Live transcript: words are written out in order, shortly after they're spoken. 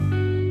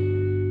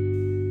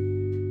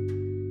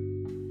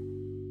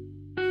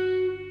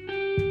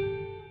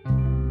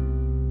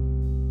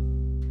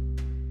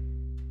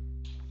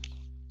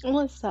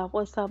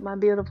What's up, my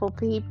beautiful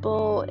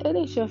people? It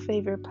is your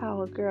favorite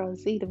power girl,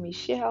 Zeta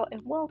Michelle,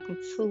 and welcome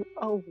to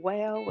Oh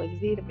Well with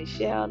Zeta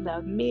Michelle,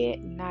 the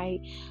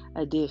midnight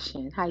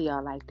edition. How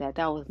y'all like that?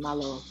 That was my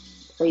little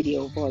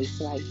radio voice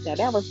right there.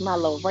 That was my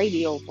little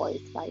radio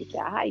voice right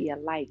there. How you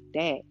like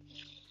that?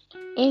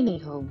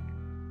 Anywho,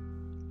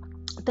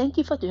 thank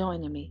you for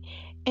joining me.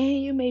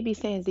 And you may be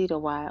saying, Zeta,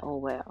 why? Oh,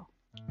 well.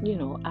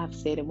 I've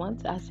said it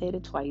once, I said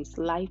it twice.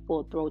 Life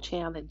will throw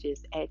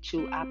challenges at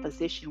you,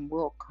 opposition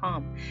will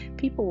come.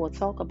 People will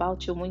talk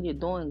about you when you're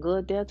doing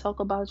good, they'll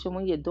talk about you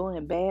when you're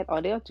doing bad, or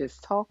they'll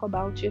just talk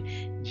about you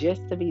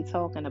just to be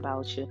talking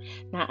about you.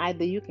 Now,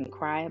 either you can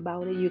cry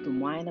about it, you can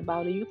whine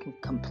about it, you can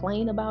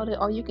complain about it,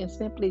 or you can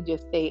simply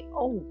just say,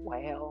 oh,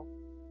 well,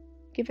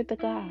 give it to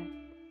God.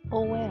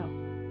 Oh, well.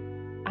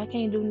 I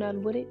can't do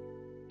nothing with it.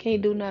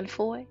 Can't do nothing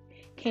for it.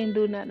 Can't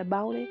do nothing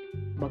about it.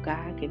 But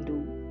God can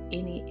do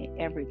any and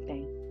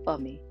everything for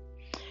me.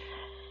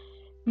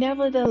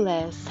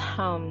 Nevertheless,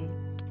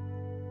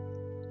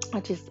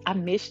 I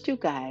missed you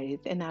guys,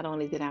 and not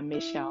only did I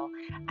miss y'all,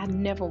 I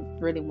never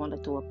really want to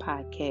do a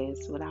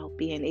podcast without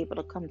being able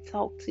to come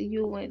talk to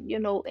you, and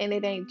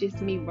it ain't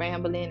just me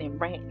rambling and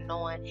ranting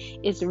on.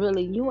 It's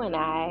really you and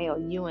I, or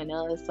you and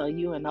us, or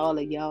you and all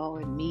of y'all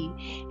and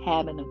me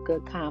having a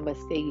good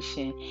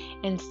conversation.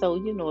 And so,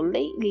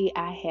 lately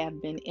I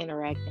have been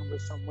interacting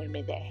with some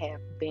women that have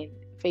been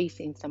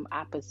facing some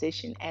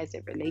opposition as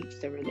it relates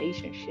to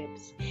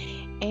relationships.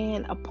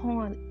 And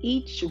upon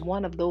each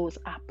one of those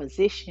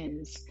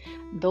oppositions,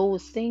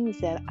 those things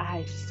that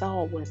I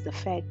saw was the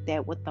fact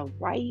that with the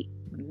right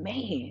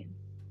man,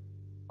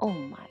 oh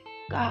my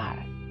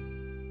God,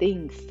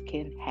 things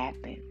can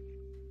happen.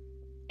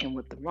 And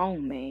with the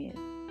wrong man,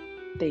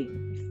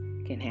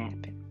 things can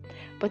happen.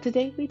 But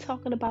today we're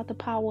talking about the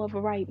power of a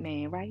right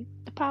man, right?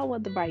 The power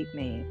of the right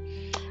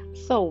man.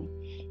 So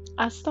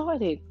I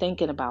started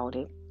thinking about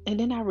it, and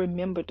then I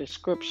remembered the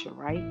scripture,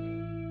 right?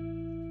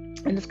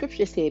 And the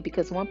scripture said,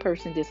 because one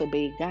person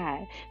disobeyed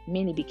God,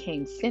 many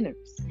became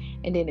sinners.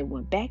 And then it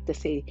went back to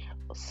say,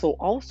 so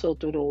also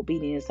through the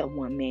obedience of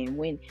one man,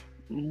 when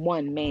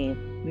one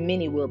man,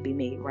 many will be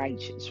made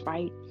righteous,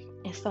 right?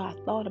 And so I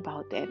thought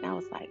about that, and I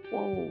was like,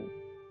 whoa,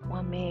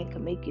 one man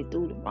can make you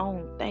do the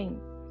wrong thing.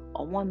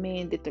 Or one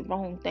man did the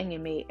wrong thing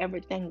and made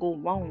everything go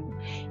wrong.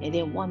 And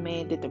then one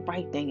man did the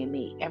right thing and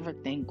made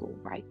everything go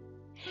right.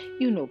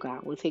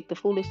 God will take the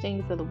foolish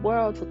things of the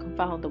world to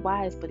confound the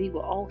wise, but He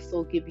will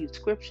also give you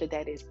scripture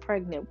that is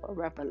pregnant with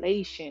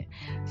revelation.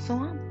 So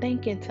I'm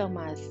thinking to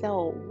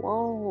myself,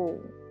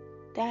 whoa,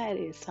 that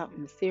is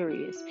something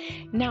serious.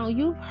 Now,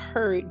 you've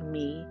heard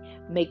me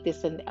make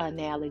this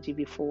analogy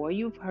before.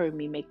 You've heard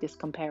me make this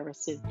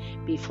comparison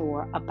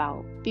before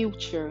about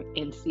Future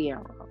and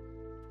Sierra.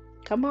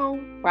 Come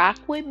on, rock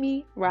with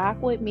me,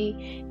 rock with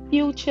me.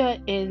 Future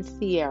and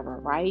Sierra,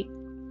 right?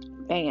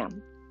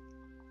 Bam.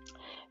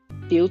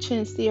 Future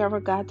and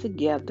Sierra got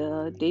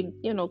together. They,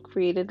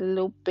 created a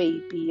little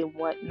baby and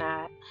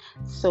whatnot.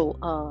 So,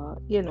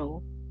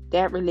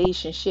 that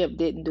relationship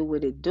didn't do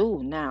what it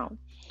do. Now,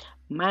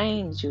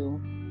 mind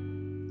you,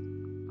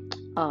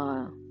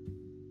 uh,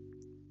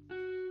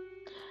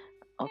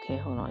 okay,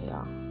 hold on,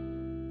 y'all.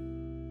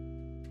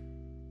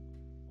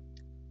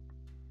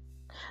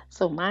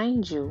 So,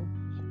 mind you,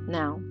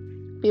 now,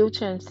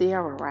 Future and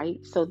Sierra,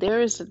 right? So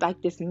there's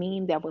like this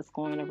meme that was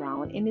going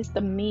around, and it's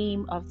the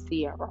meme of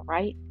Sierra,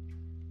 right?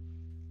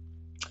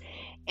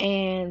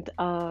 And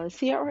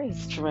Sierra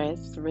is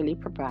dressed really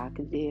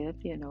provocative.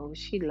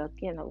 She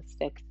looked,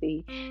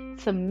 sexy.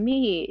 To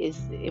me,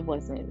 it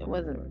wasn't.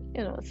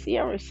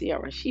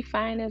 Sierra. She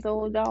fine as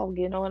old dog.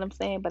 You know what I'm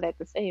saying? But at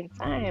the same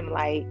time,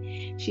 like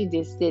she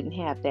just didn't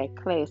have that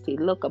classy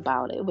look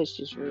about it. It was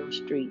just real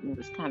street and it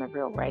was kind of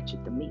real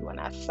ratchet to me when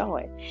I saw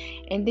it.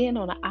 And then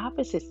on the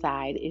opposite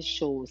side, it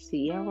shows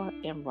Sierra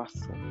and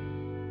Russell.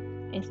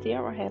 And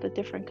Sierra had a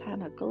different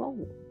kind of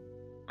glow.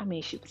 I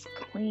mean, she was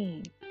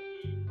clean,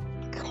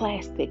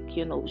 classic,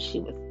 she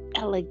was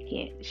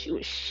elegant, she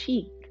was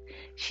chic,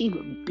 she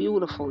was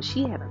beautiful,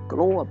 she had a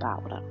glow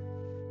about her.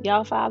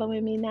 Y'all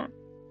following me now?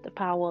 The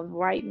power of the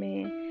right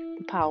man,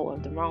 the power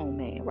of the wrong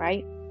man,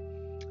 right?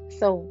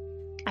 So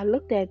I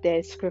looked at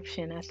that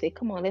scripture and I said,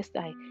 come on, let's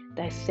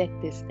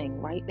dissect this thing,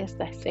 right? Let's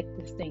dissect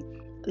this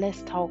thing.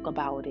 Let's talk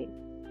about it,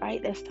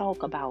 right? Let's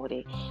talk about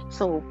it.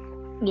 So,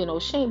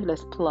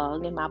 shameless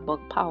plug in my book,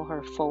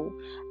 Powerful,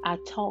 I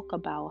talk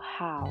about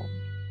how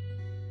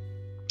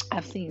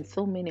I've seen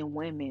so many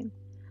women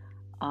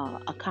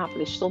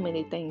accomplish so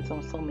many things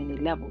on so many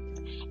levels.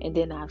 And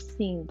then I've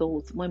seen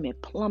those women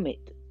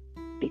plummet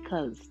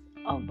because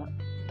of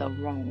the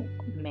wrong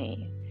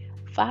man.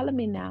 Follow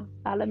me now.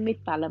 Follow me,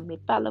 follow me,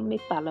 follow me,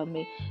 follow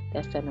me.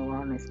 That's the New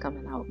Orleans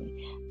coming out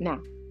me.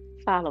 Now,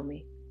 follow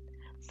me.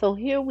 So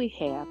here we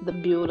have the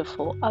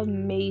beautiful,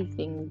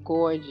 amazing,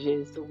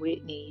 gorgeous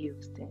Whitney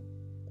Houston.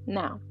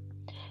 Now,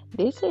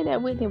 they say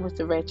that Whitney was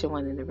the wretched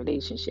one in the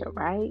relationship,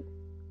 right?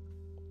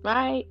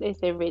 Right? They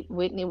said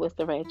Whitney was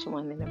the ratchet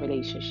one in the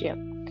relationship.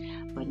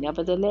 But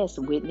nevertheless,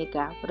 Whitney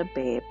got with a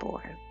bad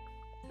boy.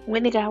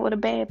 Whitney got with a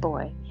bad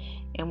boy.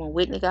 And when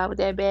Whitney got with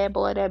that bad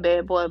boy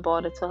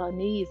brought her to her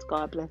knees.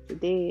 God bless the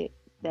dead.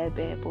 That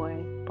bad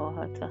boy brought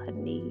her to her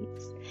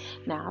knees.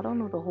 Now, I don't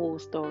know the whole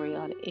story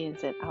or the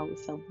ins and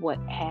outs of what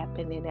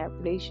happened in that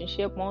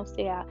relationship. Won't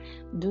say I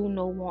do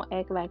know, won't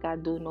act like I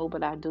do know,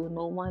 but I do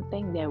know one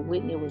thing, that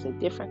Whitney was a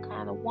different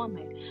kind of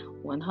woman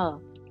when her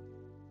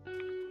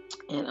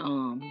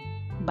and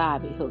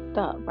Bobby hooked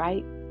up,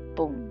 right?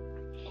 Boom.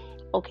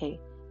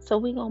 Okay, so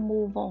we're gonna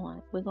move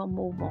on. We're gonna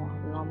move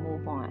on. We're gonna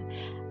move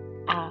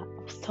on. I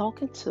was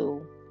talking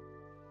to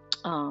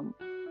um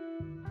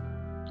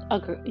a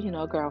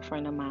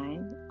girlfriend of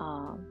mine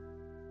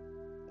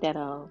that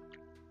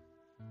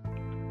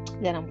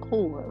that I'm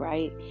cool with,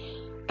 right?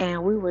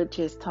 And we were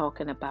just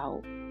talking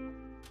about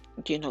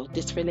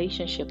this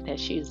relationship that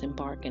she's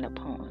embarking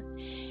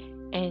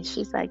upon. And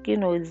she's like,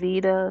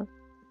 Zeta,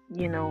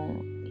 you know,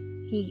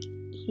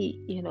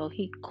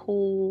 he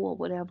cool or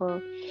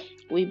whatever.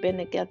 We've been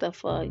together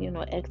for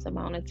X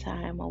amount of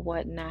time or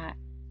whatnot,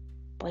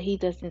 but he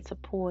doesn't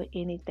support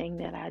anything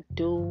that I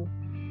do.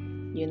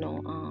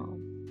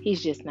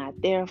 He's just not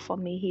there for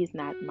me. He's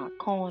not in my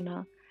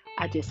corner.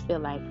 I just feel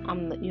like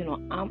I'm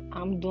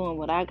doing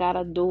what I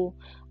gotta do.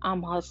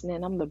 I'm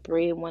hustling. I'm the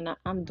breadwinner.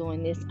 I'm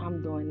doing this.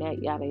 I'm doing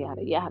that. Yada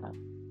yada yada.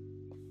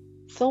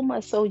 So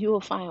much so you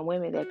will find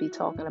women that be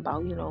talking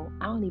about,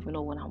 I don't even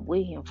know what I'm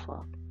with him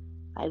for.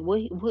 Like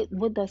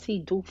what does he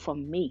do for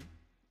me?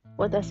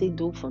 What does he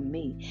do for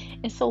me?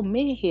 And so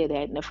men hear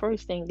that, and the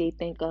first thing they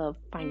think of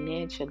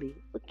financially,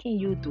 what can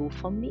you do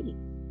for me?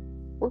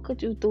 What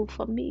could you do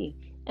for me?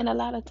 And a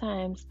lot of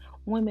times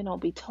women don't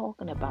be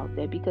talking about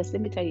that, because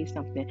let me tell you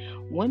something.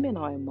 Women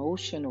are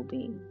emotional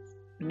beings.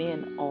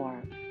 Men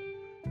are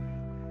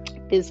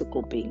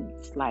physical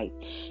beings. Like,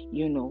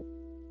 you know,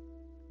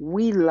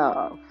 we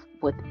love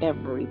with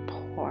every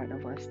part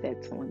of us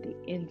that's on the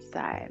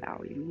inside,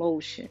 our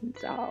emotions,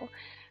 our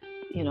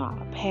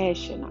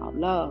passion, our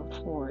love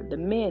for the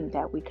men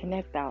that we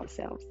connect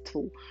ourselves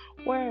to.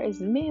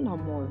 Whereas men are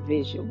more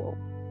visual.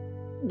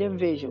 They're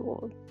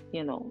visual,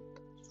 you know.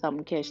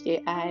 Some catch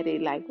their eye, they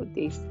like what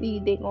they see,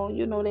 they gonna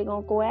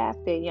go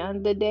after it. You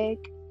under deck.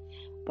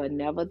 But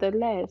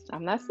nevertheless,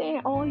 I'm not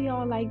saying all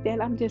y'all like that.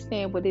 I'm just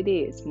saying what it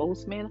is.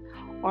 Most men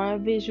are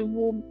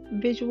visual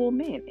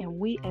men, and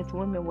we as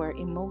women were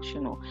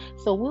emotional.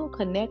 So we'll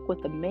connect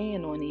with the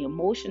man on the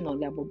emotional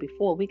level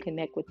before we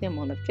connect with them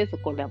on the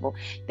physical level.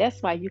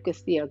 That's why you can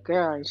see a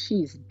girl and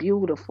she's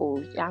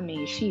beautiful. I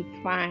mean, she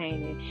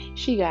fine and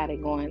she got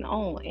it going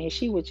on, and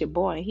she with your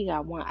boy and he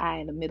got one eye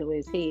in the middle of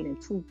his head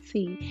and two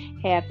teeth,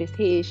 half his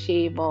head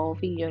shaved off.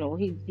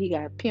 He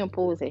got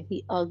pimples and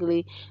he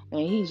ugly,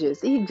 and he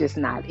just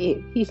not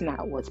it. He's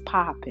not what's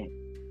popping.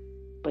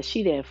 But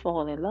she didn't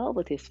fall in love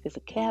with his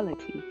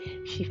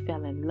physicality. She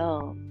fell in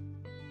love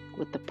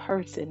with the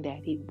person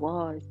that he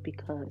was,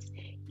 because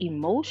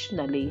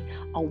emotionally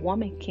a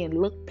woman can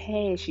look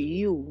past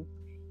you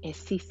and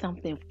see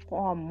something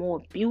far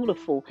more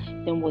beautiful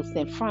than what's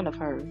in front of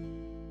her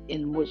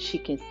and what she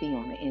can see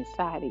on the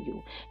inside of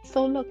you.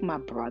 So look, my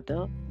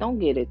brother, don't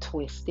get it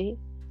twisted.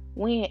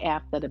 We ain't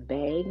after the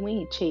bag. We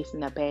ain't chasing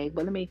the bag.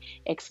 But let me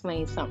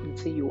explain something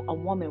to you. A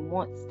woman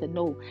wants to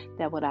know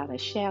that without a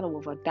shadow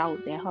of a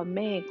doubt that her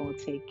man gonna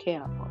take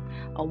care of her.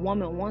 A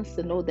woman wants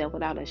to know that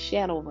without a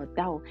shadow of a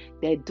doubt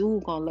that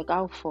dude gonna look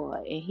out for her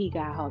and he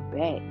got her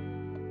back.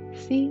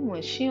 See,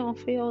 when she don't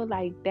feel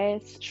like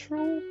that's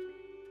true,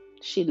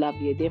 she love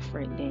you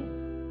different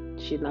then.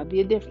 She love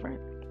you different.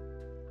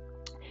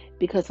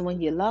 Because when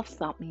you love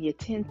something, you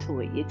tend to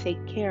it, you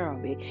take care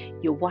of it,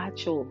 you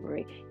watch over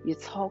it, you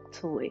talk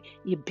to it,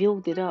 you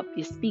build it up,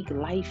 you speak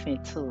life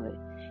into it.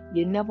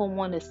 You never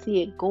want to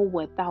see it go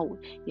without.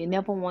 You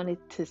never wanted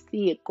to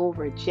see it go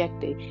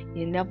rejected.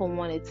 You never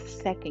wanted to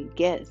second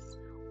guess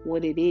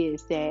what it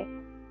is that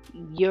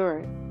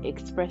you're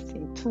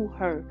expressing to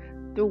her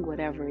through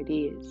whatever it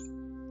is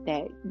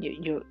that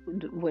you're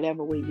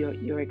whatever way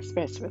you're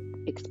expressive,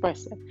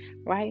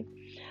 right?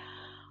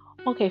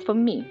 Okay, for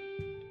me,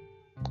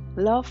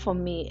 love for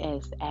me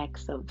is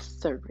acts of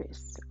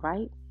service,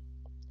 right?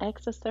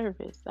 Acts of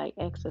service, like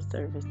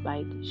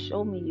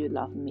show me you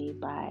love me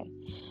by,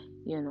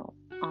 you know,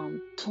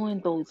 doing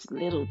those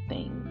little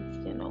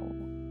things,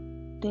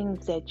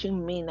 things that you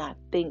may not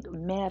think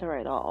matter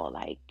at all,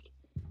 like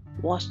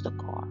wash the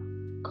car,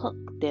 cook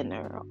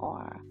dinner,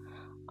 or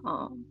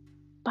um,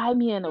 buy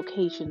me an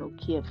occasional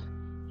gift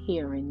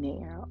here and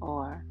there,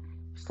 or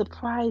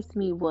surprise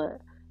me with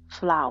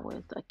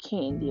flowers, or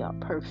candy, or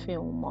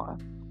perfume, or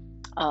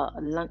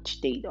a lunch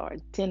date or a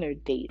dinner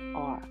date,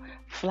 or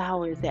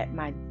flowers at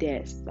my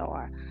desk,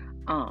 or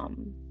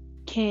um,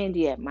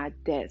 candy at my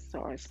desk,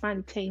 or a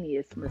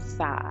spontaneous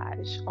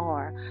massage,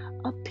 or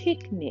a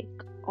picnic,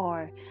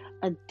 or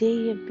a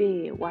day in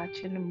bed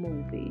watching the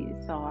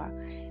movies, or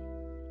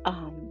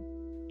um,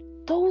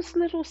 those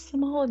little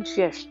small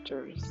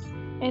gestures.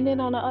 And then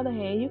on the other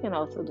hand, you can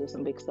also do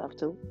some big stuff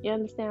too. You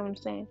understand what I'm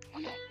saying?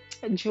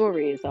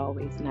 Jewelry is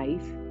always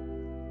nice.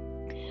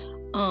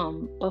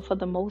 But for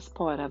the most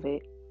part of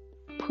it,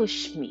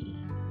 push me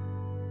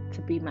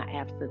to be my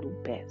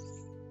absolute best.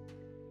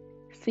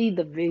 see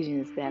the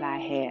visions that I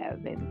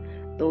have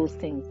and those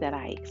things that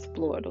I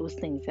explore, those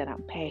things that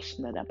I'm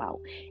passionate about,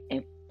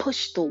 and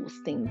push those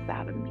things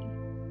out of me.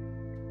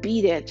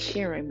 Be there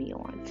cheering me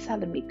on,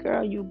 telling me,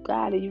 girl, you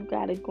got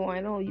it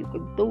going on, you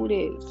can do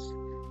this.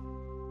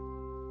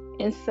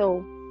 And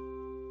so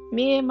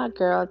me and my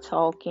girl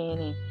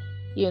talking,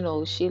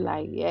 and she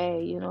like, yeah,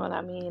 you know what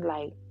I mean?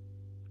 Like,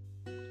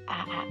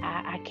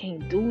 I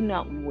can't do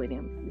nothing with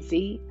him.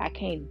 Z, I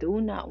can't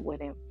do nothing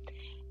with him.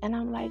 And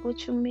I'm like,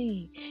 what you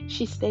mean?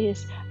 She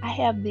says, I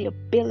have the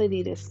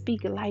ability to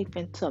speak life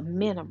into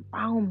men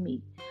around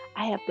me.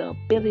 I have the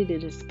ability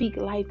to speak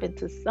life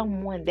into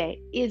someone that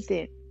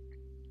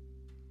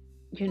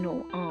you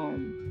know,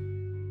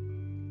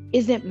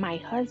 isn't my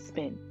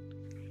husband.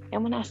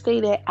 And when I say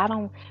that, I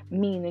don't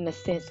mean in the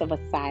sense of a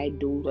side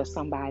dude or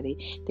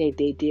somebody that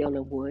they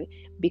dealing with,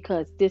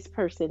 because this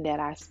person that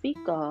I speak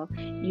of,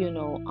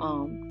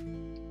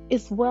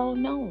 is well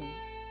known,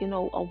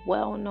 a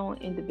well known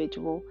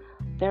individual,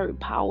 very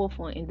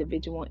powerful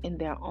individual in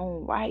their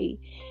own right.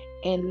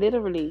 And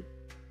literally,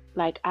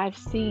 like, I've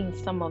seen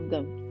some of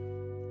the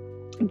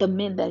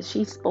men that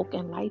she's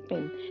spoken life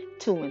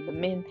into, and the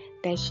men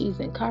that she's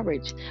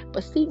encouraged.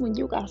 But see, when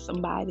you got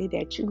somebody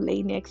that you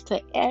lay next to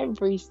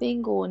every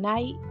single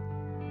night,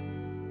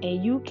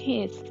 and you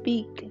can't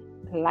speak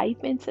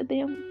life into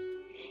them,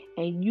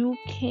 and you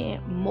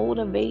can't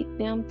motivate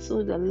them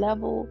to the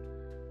level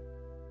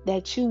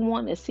that you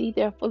want to see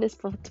their fullest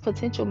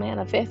potential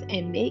manifest,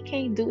 and they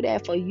can't do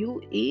that for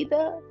you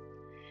either,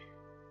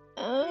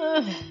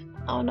 I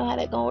don't know how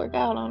that gonna work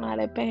out. I don't know how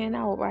that pan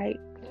out, right?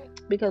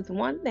 Because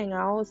one thing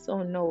I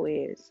also know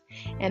is,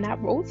 and I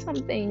wrote some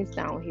things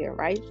down here,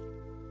 right?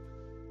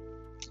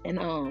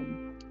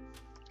 And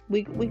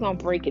we gonna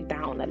break it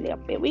down a little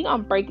bit. We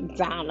gonna break it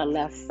down a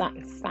little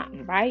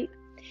something, right?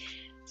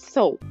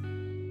 So,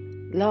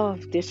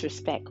 love,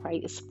 disrespect,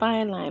 right? It's a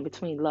fine line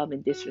between love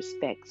and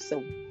disrespect.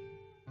 So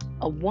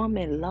a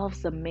woman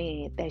loves a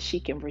man that she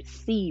can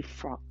receive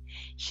from.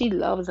 She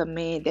loves a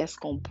man that's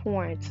gonna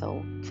pour into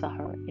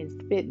her and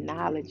spit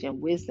knowledge and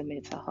wisdom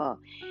into her,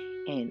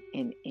 and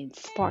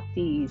spark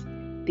these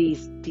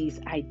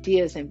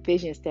ideas and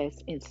visions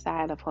that's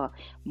inside of her,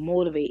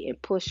 motivate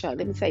and push her.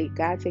 Let me tell you,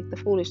 God take the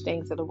foolish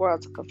things of the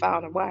world to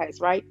confound the wise,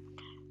 right?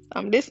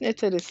 I'm listening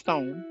to this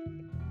song.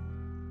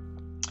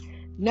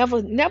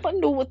 Never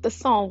knew what the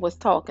song was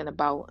talking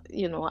about.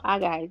 I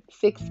got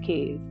 6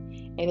 kids,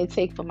 and it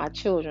takes for my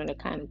children to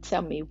kind of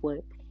tell me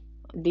what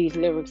these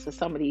lyrics of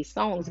some of these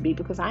songs be,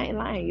 because I ain't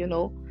lying.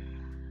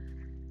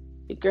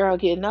 The girl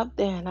getting up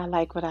there, and I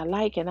like what I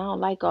like, and I don't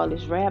like all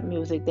this rap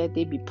music that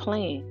they be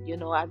playing.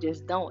 I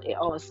just don't. It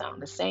all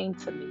sound the same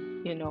to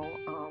me.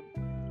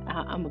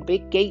 I'm a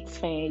big Gates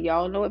fan.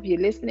 Y'all know, if you're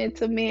listening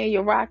to me and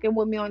you're rocking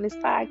with me on this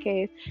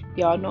podcast,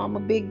 y'all know I'm a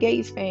big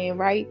Gates fan,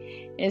 right?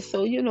 And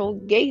so,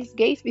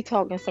 Gates be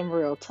talking some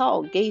real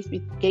talk. Gates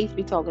be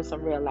talking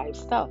some real life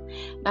stuff.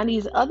 Now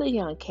these other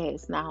young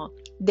cats, now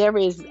there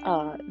is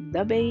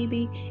the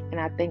baby,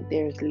 and I think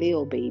there's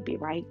Lil Baby,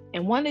 right?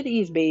 And one of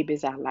these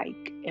babies I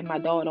like, and my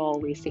daughter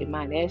always said,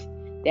 "Mine,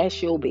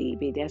 that's your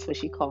baby." That's what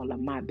she called her,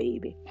 my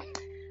baby.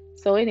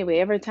 So anyway,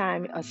 every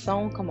time a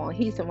song come on,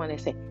 he's the one that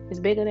say, "It's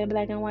bigger than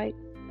black and white.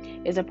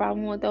 It's a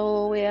problem with the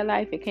whole way of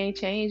life. It can't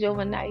change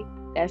overnight."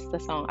 That's the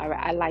song.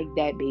 I like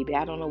that baby.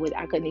 I don't know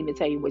I couldn't even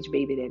tell you which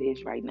baby that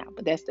is right now,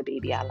 but that's the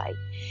baby I like.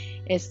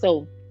 And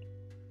so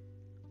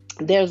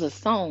there's a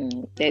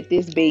song that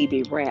this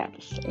baby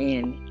raps,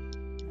 and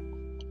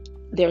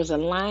there's a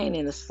line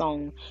in the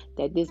song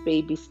that this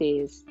baby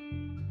says,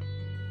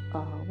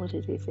 what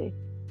does it say?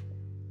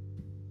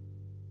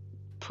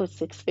 Put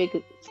six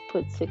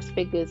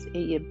figures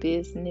in your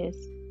business.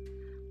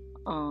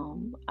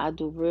 I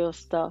do real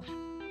stuff.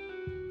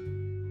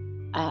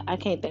 I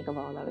can't think of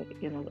all of it.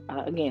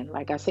 Again,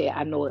 like I said,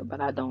 I know it, but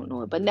I don't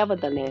know it. But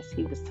nevertheless,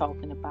 he was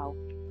talking about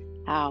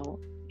how,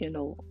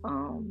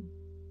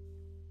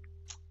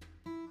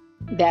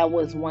 that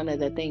was one of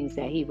the things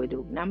that he would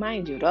do. Now,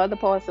 mind you, the other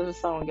parts of the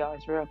song, y'all,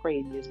 is real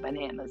crazy. It's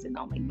bananas. It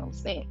don't make no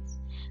sense.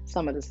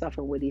 Some of the stuff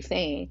of what he's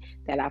saying,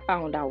 that I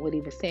found out what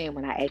he was saying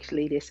when I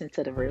actually listened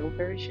to the real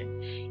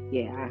version.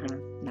 Yeah,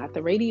 not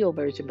the radio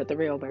version, but the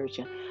real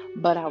version.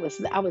 But I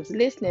was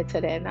listening to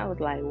that, and I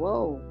was like,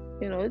 whoa,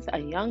 it's a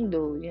young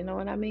dude. You know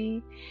what I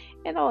mean?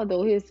 And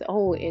although his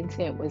whole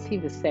intent was he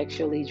was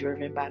sexually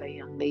driven by the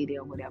young lady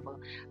or whatever,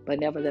 but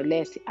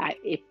nevertheless,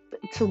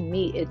 to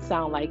me it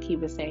sounded like he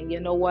was saying, you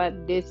know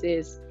what, this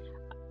is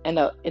in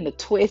a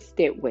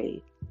twisted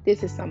way.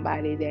 This is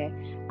somebody that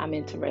I'm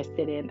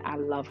interested in. I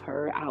love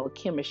her. Our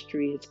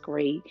chemistry is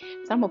great.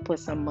 So I'm gonna put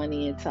some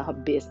money into her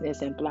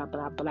business and blah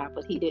blah blah.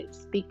 But he didn't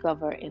speak of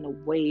her in a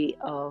way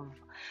of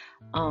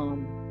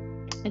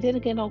and then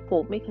again, don't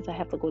quote me because I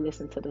have to go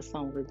listen to the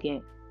song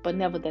again. But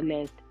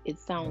nevertheless, it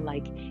sounded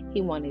like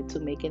he wanted to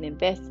make an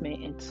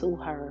investment into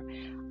her,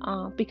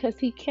 because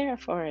he cared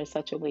for her in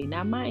such a way.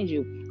 Now, mind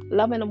you,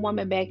 loving a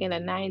woman back in the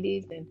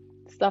 90s and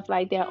stuff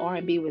like that.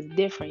 R&B was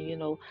different,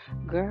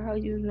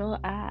 girl,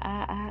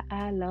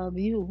 I love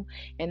you.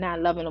 And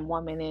not loving a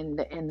woman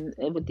and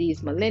with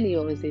these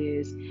millennials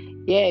is,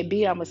 yeah,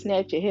 B, I'ma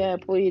snatch your hair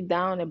and pull you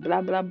down and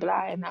blah blah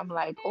blah. And I'm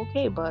like,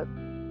 okay, but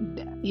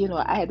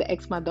I had to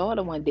ask my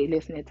daughter one day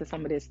listening to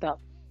some of this stuff.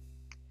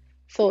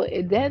 So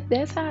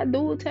that's how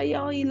dude tell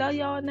y'all he love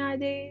y'all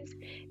nowadays.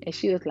 And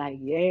she was like,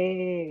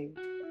 yeah,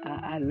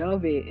 I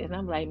love it. And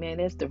I'm like, man,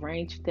 that's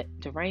deranged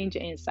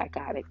and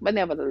psychotic. But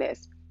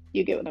nevertheless,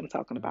 you get what I'm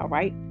talking about,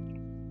 right?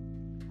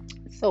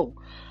 So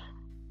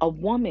a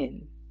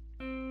woman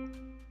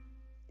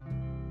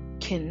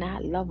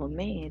cannot love a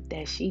man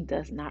that she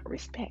does not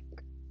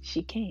respect.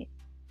 She can't.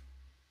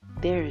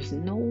 There is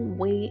no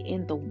way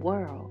in the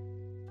world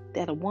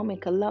that a woman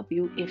can love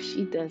you if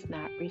she does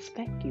not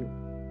respect you.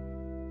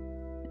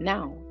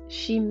 Now,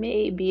 she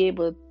may be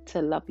able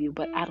to love you,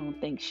 but I don't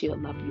think she'll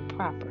love you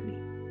properly.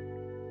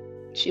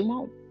 She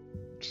won't.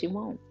 She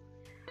won't.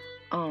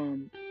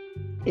 Um,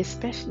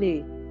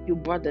 Especially you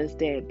brothers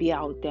that be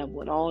out there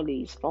with all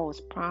these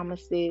false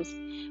promises,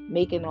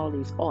 making all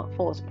these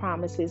false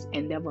promises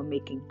and never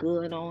making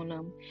good on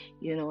them.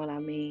 You know what I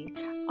mean?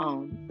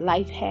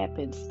 Life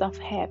happens, stuff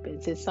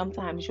happens, and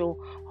sometimes your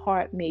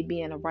heart may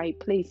be in the right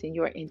place and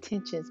your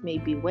intentions may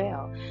be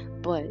well.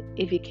 But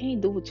if you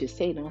can't do what you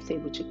say, don't say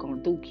what you're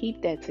gonna do.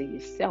 Keep that to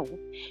yourself,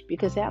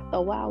 because after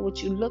a while,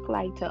 what you look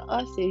like to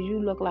us is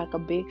you look like a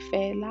big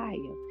fat liar.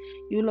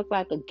 You look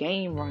like a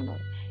game runner.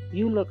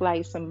 You look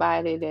like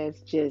somebody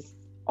that's just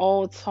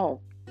all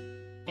talk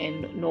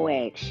and no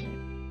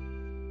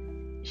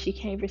action. She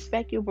can't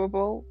respect you,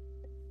 bro.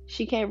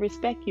 She can't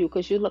respect you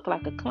because you look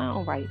like a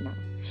clown right now.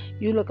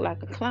 You look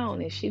like a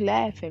clown, and she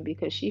laughing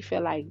because she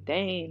feel like,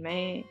 dang,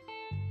 man,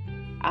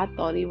 I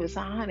thought he was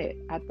 100.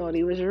 I thought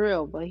he was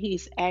real, but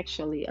he's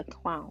actually a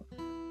clown.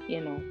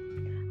 You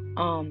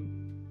know.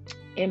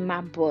 In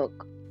my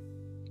book,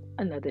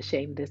 another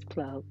shameless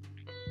plug.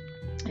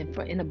 And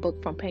in a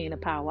book, From Pain to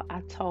Power,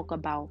 I talk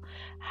about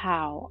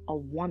how a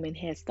woman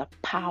has the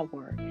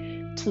power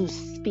to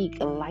speak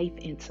life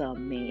into a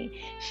man.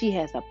 She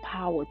has the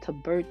power to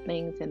birth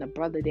things in a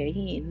brother that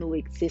he ain't knew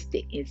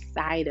existed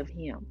inside of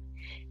him,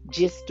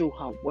 just through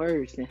her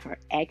words and her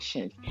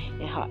actions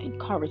and her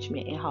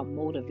encouragement and her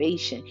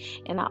motivation.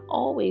 And I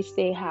always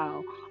say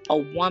how a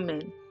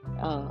woman,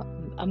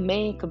 a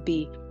man could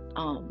be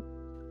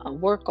a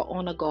worker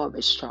on a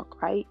garbage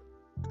truck, right?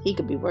 He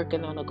could be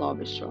working on a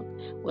garbage truck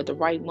with the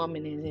right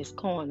woman in his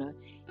corner.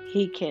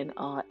 He can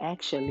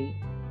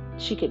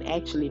she can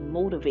actually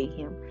motivate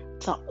him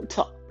to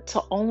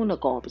to own a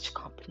garbage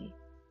company,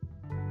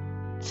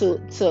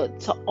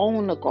 to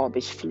own a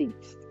garbage fleet,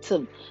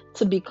 to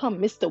become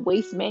Mr.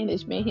 Waste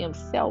Management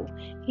himself.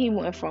 He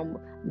went from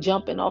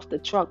jumping off the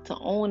truck to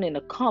owning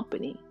a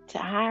company to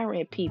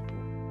hiring people,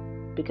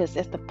 because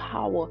that's the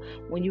power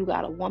when you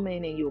got a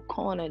woman in your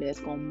corner that's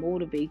going to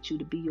motivate you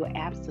to be your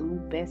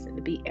absolute best and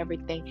to be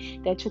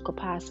everything that you could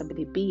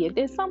possibly be. And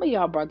then some of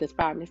y'all brothers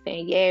probably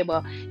saying, yeah,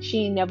 but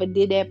she ain't never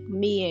did that for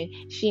me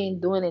and she ain't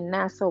doing it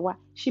now, so why?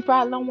 She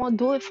probably don't want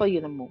to do it for you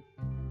no more.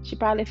 She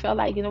probably felt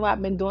like, you know what,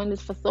 I've been doing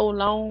this for so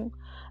long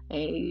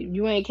and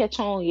you ain't catch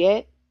on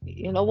yet.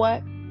 You know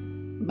what?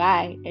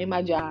 Bye. Ain't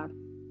my job.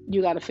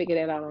 You got to figure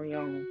that out on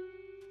your own.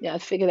 You got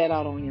to figure that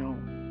out on your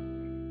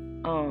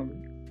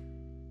own.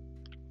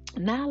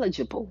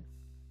 Knowledgeable.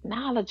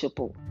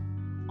 Knowledgeable.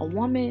 A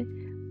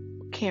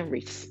woman can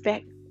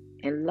respect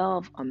and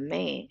love a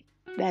man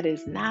that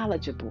is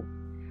knowledgeable.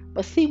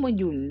 But see, when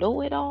you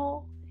know it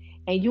all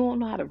and you don't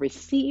know how to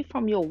receive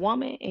from your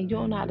woman and you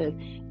don't know how to,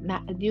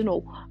 not,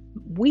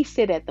 we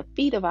sit at the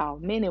feet of our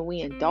men and we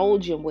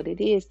indulge in what it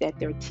is that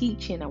they're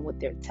teaching and what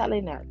they're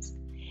telling us.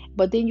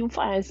 But then you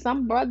find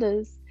some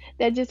brothers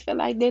that just feel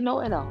like they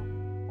know it all.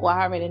 Well,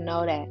 I already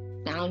know that.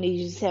 I don't need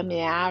you to tell me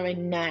that. I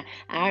already know.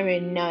 I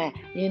already know that.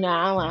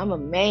 I'm a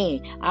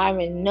man. I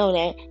already know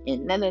that.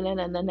 And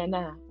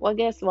no. Well,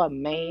 guess what,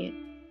 man?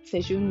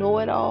 Since you know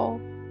it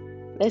all,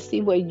 let's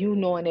see where you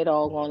knowing it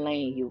all gonna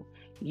land you.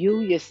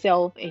 You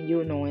yourself and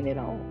you knowing it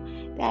all.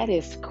 That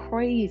is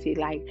crazy.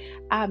 Like,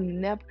 I've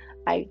never,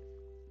 like,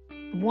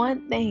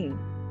 one thing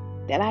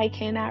that I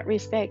cannot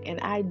respect and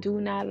I do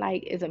not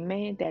like is a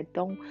man that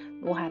don't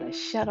know how to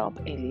shut up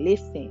and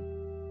listen.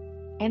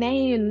 And they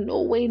ain't in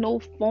no way, no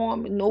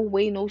form, no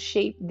way, no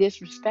shape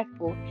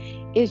disrespectful.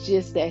 It's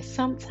just that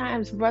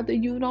sometimes, brother,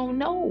 you don't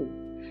know.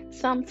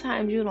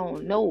 Sometimes you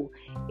don't know.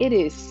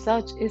 It's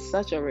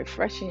such a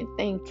refreshing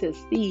thing to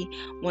see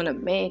when a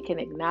man can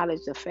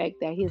acknowledge the fact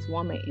that his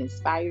woman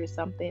inspired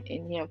something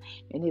in him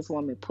and his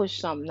woman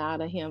pushed something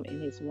out of him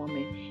and his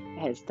woman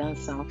has done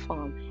something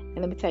for him. And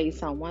let me tell you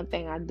something. One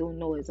thing I do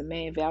know is a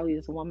man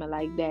values a woman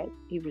like that.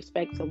 He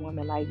respects a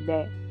woman like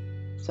that.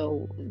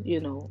 So,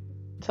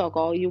 talk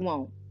all you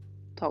want.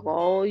 Talk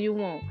all you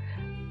want.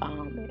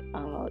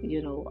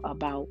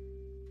 About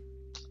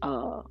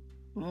I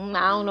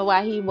don't know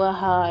why he with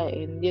her,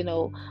 and I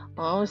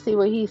don't see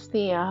what he's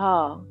seeing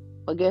her.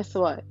 But guess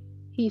what?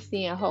 He's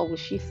seeing her what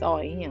she saw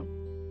in him.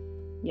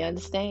 You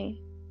understand?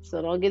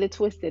 So don't get it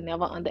twisted.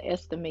 Never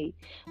underestimate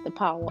the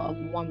power of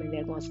a woman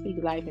that's gonna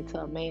speak life into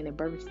a man and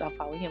birth stuff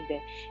out of him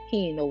that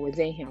he ain't know was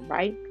in him,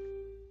 right?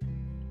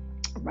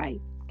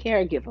 Right.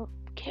 Caregiver.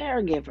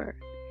 Caregiver.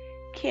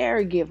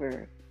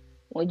 Caregiver.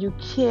 When you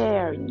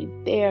care and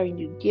you're there and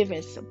you're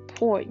giving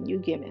support and you're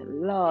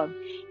giving love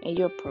and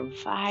you're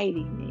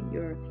providing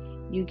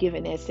and you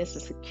giving that sense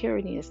of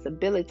security and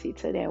stability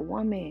to that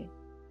woman.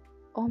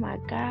 Oh my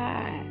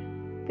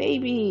God.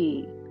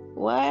 Baby.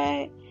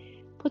 What?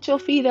 Put your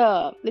feet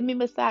up. Let me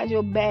massage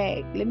your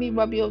back. Let me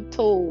rub your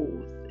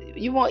toes.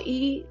 You want to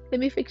eat? Let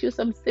me fix you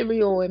some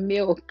cereal and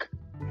milk.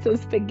 Some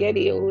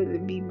spaghettios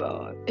and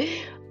meatballs.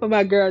 For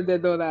my girls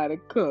that don't know how to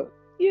cook.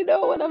 You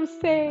know what I'm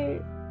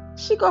saying?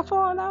 She gonna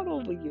fall out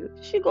over you.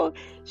 She go,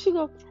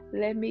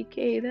 let me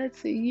cater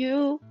to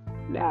you.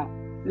 Now,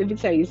 let me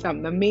tell you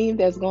something. The meme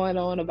that's going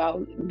on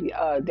about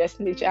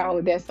Destiny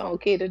Child that's on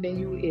cater than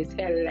you is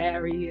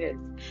hilarious.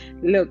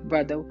 Look,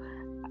 brother,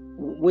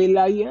 we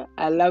love you.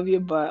 I love you,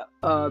 but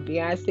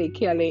Beyonce,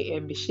 Kelly,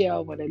 and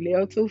Michelle went a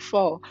little too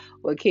far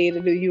with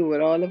cater to you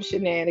with all them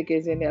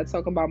shenanigans and they're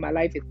talking about my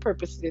life is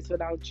purposeless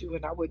without you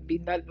and I wouldn't be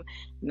nothing.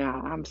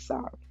 Nah, I'm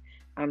sorry.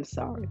 I'm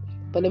sorry.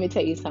 But let me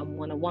tell you something.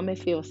 When a woman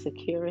feels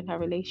secure in her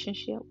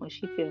relationship, when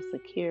she feels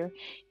secure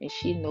and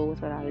she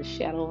knows without a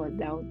shadow of a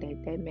doubt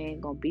that that man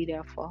gonna be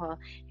there for her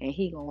and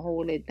he gonna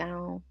hold it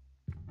down,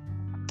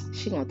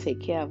 she gonna take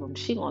care of him.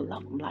 She gonna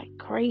love him like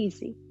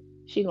crazy.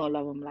 She gonna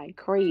love him like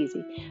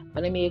crazy.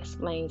 But let me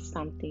explain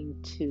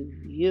something to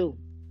you.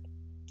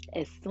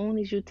 As soon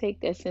as you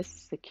take that sense of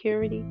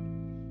security,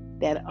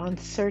 that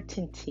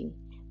uncertainty,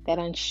 that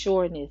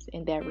unsureness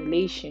in that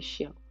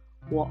relationship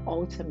will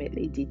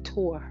ultimately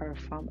detour her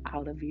from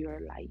out of your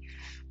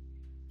life.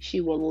 She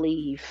will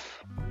leave.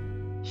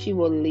 She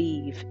will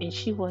leave and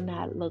she will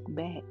not look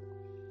back.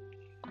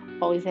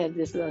 Always have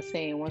this little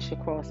saying, once you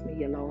cross me,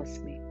 you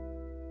lost me.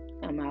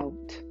 I'm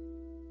out.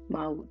 I'm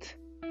out.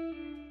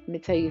 Let me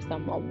tell you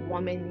something. A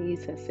woman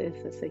needs a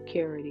sense of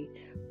security.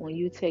 When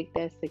you take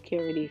that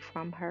security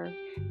from her,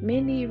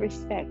 men need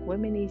respect.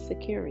 Women need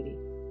security.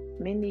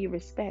 Men need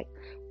respect.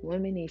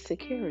 Women need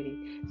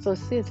security. So,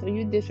 sis, when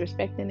you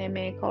disrespecting that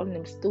man, calling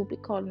him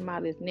stupid, calling him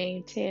out his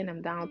name, tearing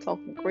him down,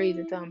 talking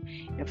crazy to him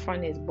in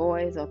front of his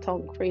boys, or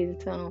talking crazy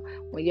to him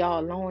when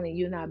y'all alone and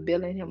you're not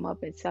building him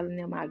up and telling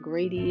him how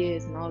great he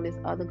is and all this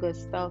other good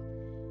stuff,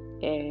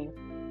 and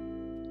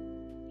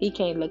he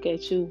can't look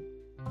at you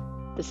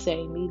the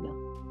same either.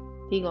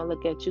 He gonna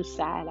look at you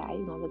side eye.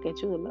 He gonna look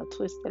at you a little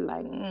twisted,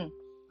 like,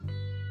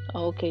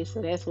 okay,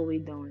 so that's what we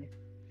doing.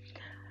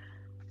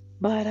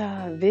 But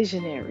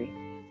visionary.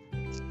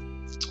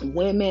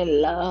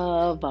 Women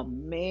love a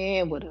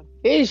man with a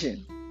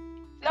vision.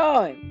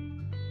 Lord,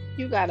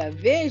 you got a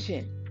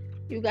vision.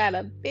 You got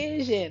a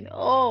vision.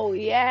 Oh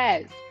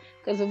yes.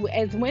 Because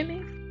as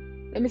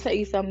women, let me tell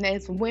you something.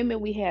 As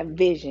women, we have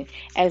vision.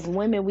 As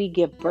women, we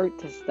give birth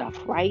to stuff,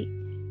 right?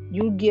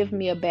 You give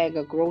me a bag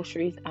of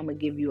groceries, I'm gonna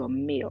give you a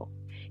meal.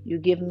 You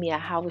give me a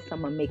house,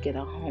 I'm gonna make it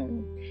a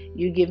home.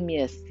 You give me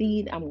a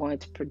seed, I'm going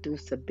to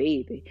produce a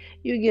baby.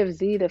 You give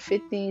Zeta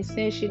 15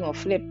 cents, she gonna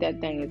flip that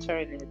thing and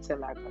turn it into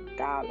like $1,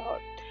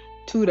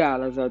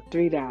 $2, or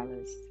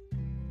 $3.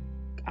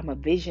 I'm a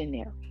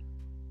visionary.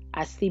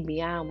 I see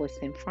beyond what's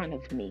in front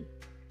of me.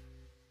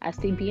 I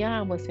see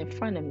beyond what's in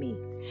front of me.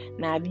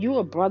 Now, if you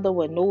a brother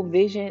with no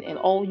vision and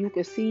all you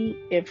can see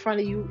in front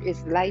of you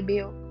is light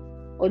bill,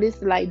 oh,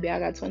 this light bill, I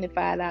got $25.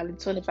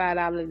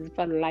 $25 is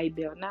for the light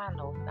bill. Nah,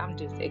 no, I'm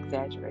just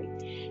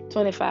exaggerating.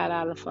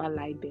 $25 for a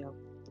light bill.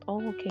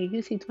 Oh, okay,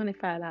 you see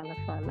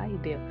 $25 for a light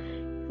bill.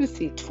 You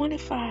see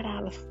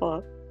 $25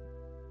 for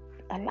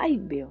a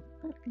light bill.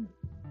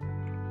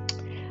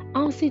 I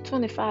don't see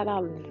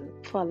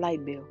 $25 for a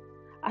light bill.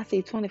 I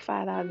see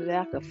 $25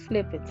 that I could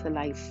flip it to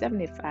like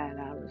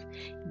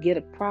 $75, get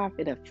a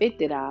profit of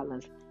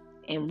 $50,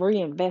 and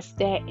reinvest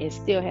that and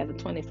still have the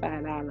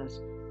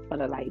 $25 for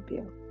the light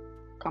bill.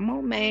 Come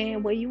on,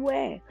 man, where you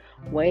at?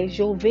 Where's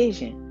your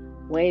vision?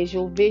 Where's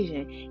your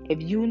vision?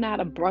 If you not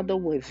a brother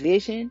with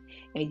vision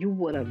and you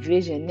with a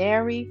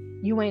visionary,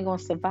 you ain't gonna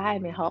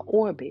survive in her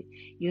orbit.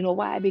 You know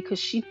why? Because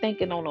she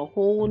thinking on a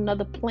whole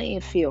nother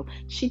playing field.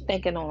 She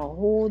thinking on a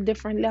whole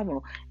different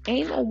level.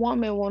 Ain't no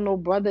woman want no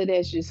brother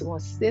that's just gonna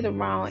sit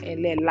around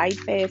and let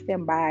life pass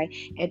them by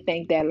and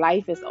think that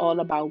life is all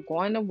about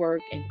going to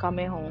work and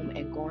coming home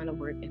and going to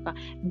work and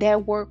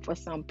that work for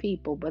some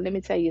people. But let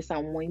me tell you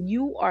something. When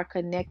you are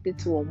connected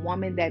to a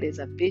woman that is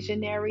a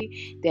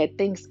visionary, that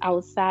thinks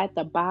outside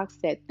the box,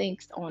 that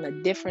thinks on a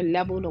different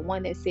level, the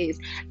one that says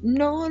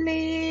no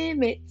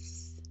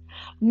limits,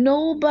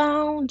 no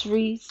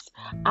boundaries.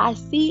 I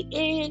see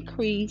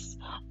increase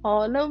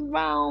all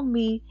around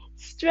me.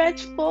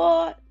 Stretch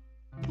forward,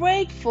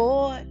 break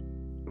forward,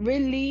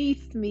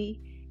 release me,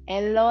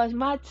 enlarge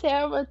my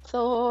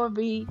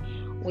territory.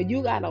 When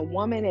you got a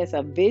woman that's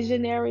a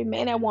visionary,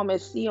 man, that woman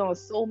see on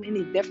so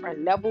many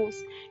different levels.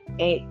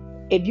 And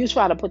if you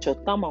try to put your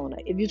thumb on her,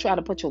 if you try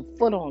to put your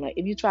foot on her,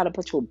 if you try to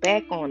put your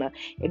back on her,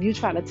 if you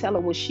try to tell her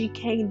what she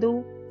can't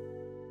do,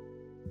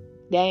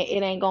 then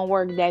it ain't gonna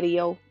work, daddy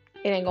yo.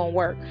 It ain't gonna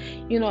work.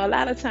 A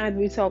lot of times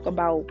we talk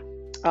about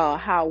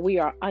how we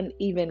are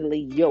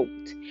unevenly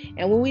yoked.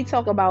 And when we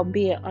talk about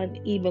being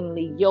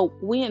unevenly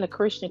yoked, we in the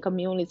Christian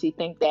community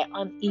think that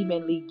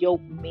unevenly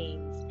yoked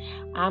means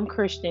I'm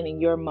Christian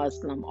and you're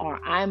Muslim, or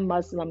I'm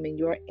Muslim and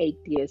you're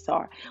atheist,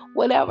 or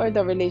whatever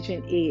the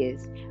religion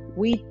is.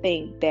 We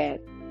think that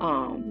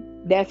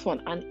that's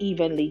what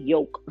unevenly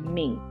yoked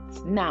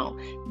means. Now,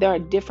 there are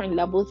different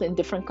levels and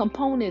different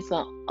components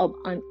of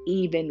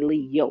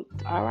unevenly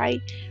yoked. All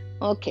right.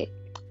 Okay.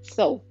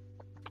 So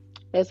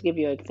let's give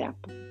you an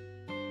example.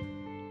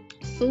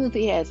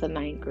 Susie has a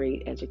ninth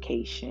grade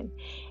education,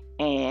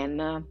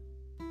 and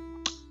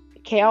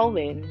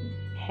Calvin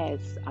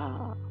has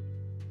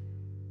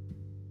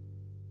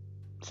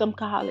some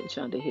college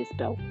under his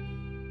belt.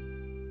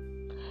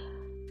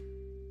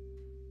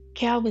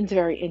 Calvin's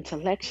very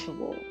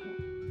intellectual.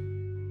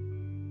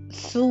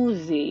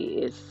 Susie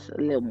is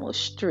a little more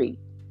street.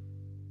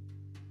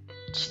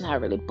 She's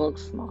not really book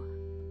smart.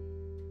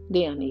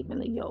 They're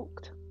unevenly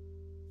yoked.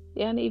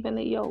 They're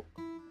unevenly yoked.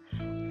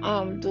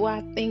 Do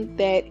I think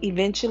that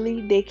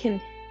eventually they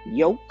can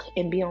yoke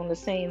and be on the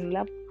same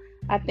level?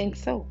 I think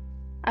so.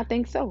 I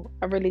think so.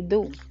 I really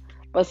do.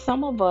 But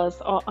some of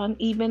us are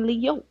unevenly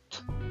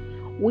yoked.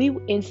 We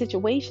in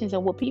situations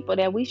and with people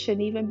that we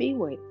shouldn't even be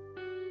with.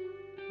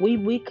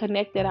 We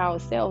connected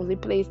ourselves. We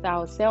placed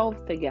ourselves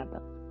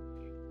together.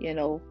 You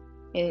know,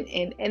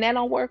 and that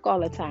don't work all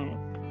the time.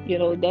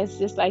 That's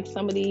just like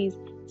some of these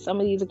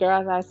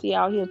girls I see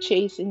out here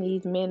chasing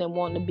these men and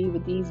wanting to be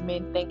with these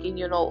men,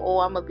 thinking, oh,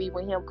 I'm gonna be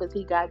with him because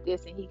he got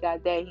this and he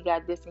got that, he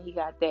got this and he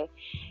got that.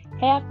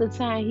 Half the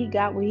time he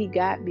got what he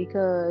got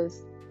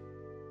because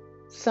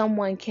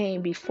someone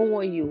came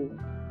before you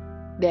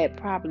that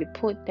probably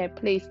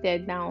placed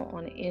that down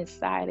on the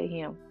inside of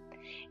him.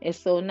 And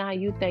so now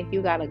you think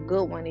you got a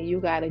good one and you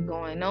got it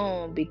going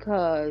on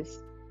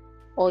because,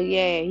 oh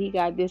yeah, he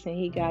got this and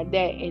he got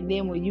that. And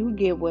then when you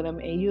get with him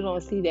and you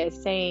don't see that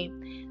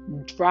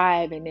same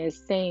drive and that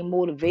same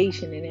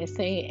motivation and that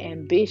same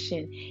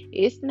ambition,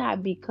 it's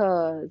not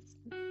because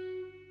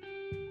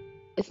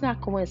it's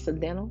not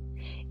coincidental.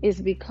 It's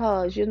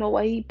because you know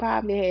what, he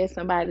probably had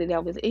somebody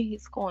that was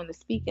he's going to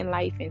speaking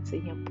life into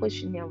him,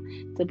 pushing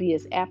him to be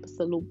his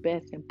absolute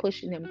best and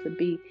pushing him to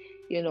be,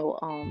 you know,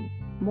 um,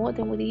 more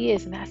than what he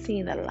is. And I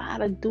seen a lot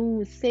of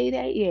dudes say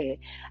that, yeah.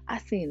 I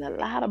seen a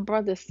lot of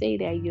brothers say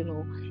that,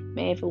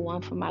 man, if it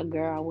weren't for my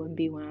girl, I wouldn't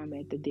be where I'm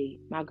at today.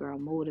 My girl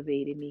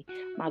motivated me.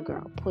 My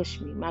girl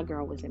pushed me. My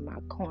girl was in my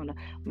corner.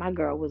 My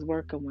girl was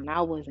working when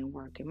I wasn't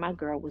working. My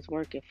girl was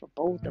working for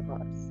both of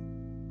us.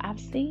 I've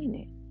seen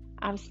it.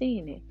 I've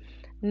seen it.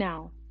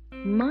 Now,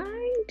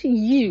 mind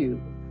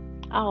you,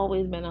 I've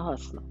always been a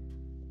hustler.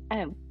 I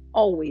have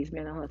always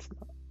been a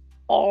hustler.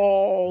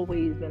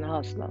 Always been a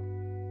hustler.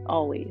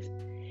 Always.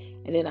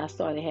 And then I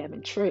started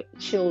having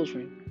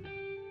children.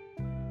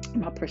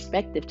 My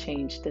perspective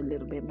changed a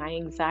little bit. My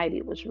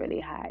anxiety was really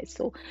high.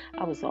 So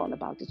I was all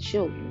about the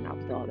children. I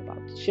was all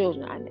about the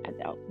children. I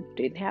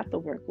didn't have to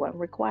work,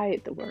 wasn't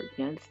required to work.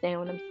 You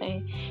understand what I'm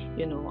saying?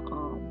 You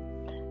know,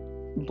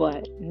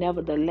 but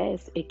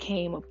nevertheless, it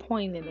came a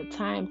point in the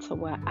time to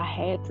where I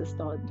had to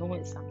start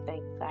doing some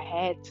things. I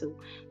had to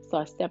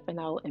start stepping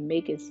out and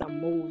making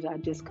some moves. I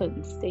just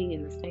couldn't stay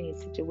in the same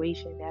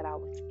situation that I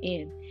was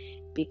in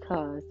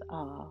because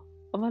of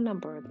a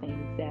number of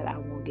things that I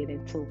won't get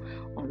into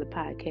on the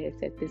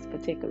podcast at this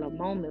particular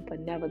moment. But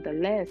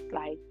nevertheless,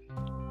 I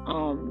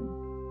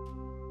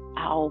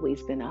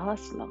always been a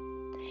hustler.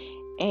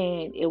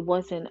 And it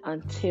wasn't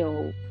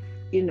until,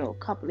 a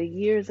couple of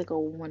years ago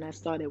when I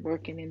started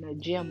working in the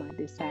gym, I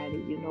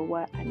decided, you know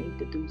what, I need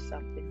to do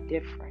something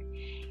different.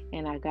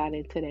 And I got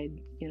into that,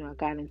 I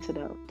got into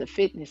the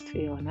fitness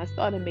field and I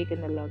started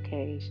making a little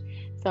cash,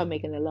 started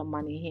making a little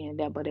money here and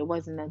there. But it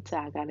wasn't until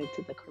I got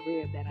into the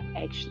career that I'm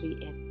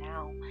actually in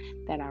now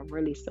that I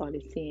really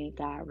started seeing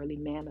God really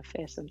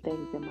manifest some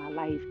things in my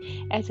life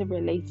as it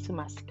relates to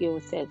my skill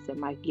sets and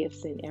my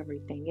gifts and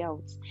everything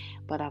else.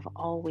 But I've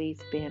always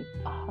been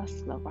a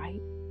hustler,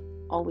 right?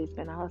 Always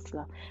been a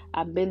hustler.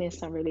 I've been in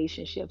some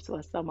relationships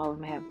where some of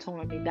them have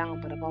torn me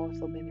down, but I've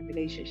also been in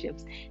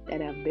relationships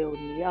that have built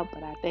me up.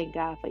 But I thank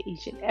God for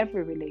each and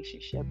every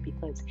relationship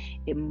because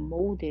it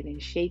molded and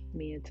shaped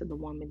me into the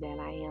woman that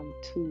I am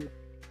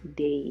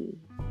today.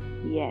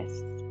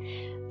 Yes.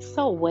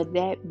 So, with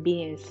that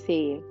being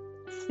said,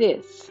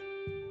 sis,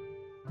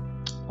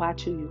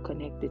 watch who you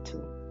connected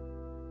to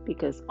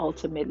because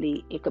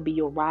ultimately it could be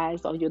your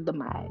rise or your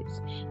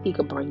demise. He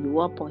could bring you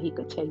up or he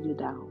could tear you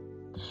down.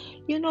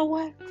 You know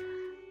what?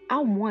 I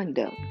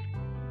wonder,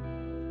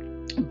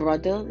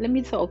 brother, let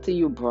me talk to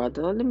you,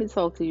 brother. Let me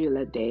talk to you,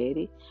 little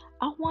daddy.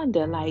 I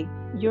wonder, like,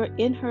 you're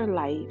in her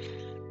life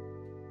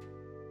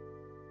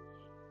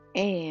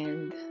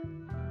and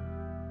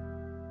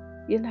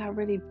you're not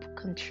really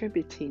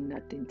contributing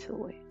nothing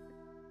to it.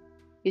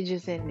 You're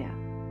just in there.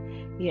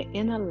 You're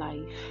in her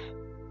life.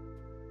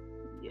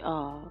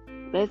 Uh,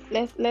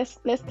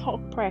 Let's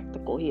talk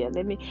practical here.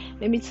 Let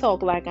me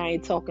talk like I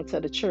ain't talking to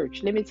the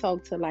church. Let me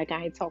talk to like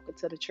I ain't talking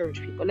to the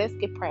church people. Let's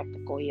get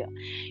practical here.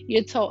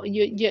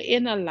 You're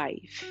in a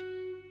life.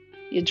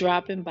 You're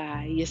dropping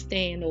by, you're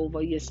staying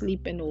over, you're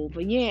sleeping over.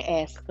 You ain't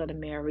asked her to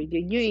marry you.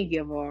 You ain't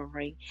give her a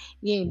ring.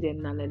 You ain't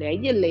did none of that.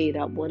 You laid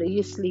up with her.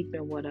 You're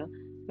sleeping with her.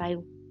 Like,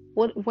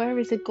 where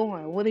is it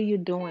going? What are you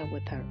doing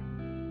with her?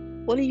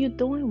 What are you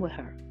doing with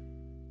her?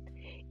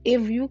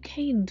 If you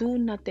can't do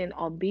nothing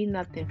or be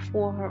nothing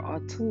for her or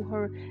to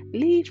her,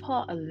 leave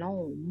her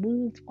alone.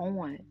 Move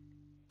on.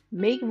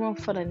 Make room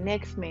for the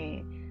next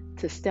man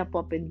to step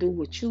up and do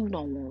what you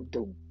don't want to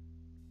do.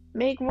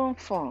 Make room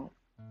for him.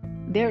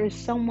 There is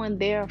someone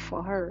there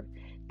for her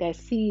that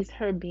sees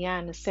her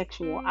beyond a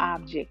sexual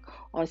object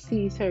or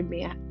sees her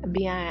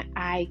beyond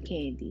eye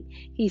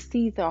candy. He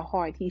sees her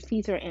heart. He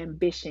sees her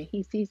ambition.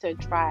 He sees her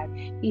drive.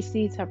 He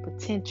sees her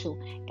potential.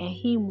 And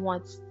he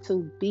wants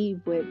to be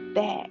with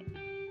that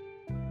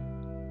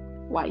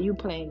while you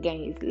playing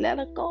games. Let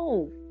her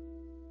go.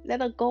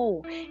 Let her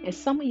go. And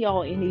some of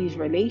y'all in these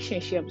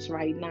relationships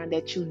right now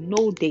that you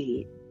know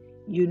dead.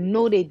 You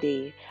know they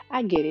dead.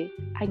 I get it.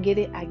 I get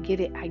it. I get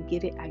it. I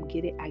get it. I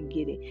get it. I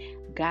get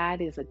it.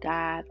 God is a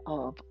God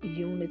of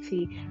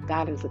unity.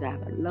 God is a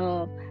God of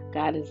love.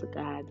 God is a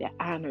God that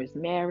honors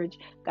marriage.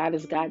 God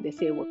is a God that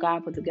said, what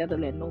God put together,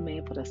 let no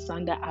man put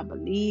asunder. I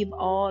believe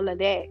all of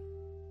that.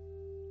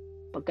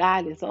 But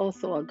God is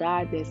also a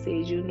God that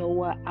says, you know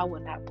what? I will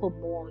not put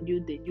more on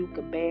you than you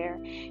can bear.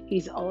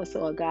 He's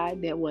also a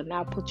God that will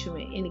not put you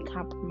in any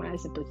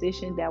compromising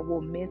position that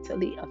will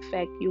mentally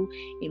affect you,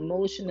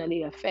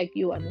 emotionally affect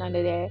you, or none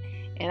of that.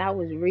 And I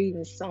was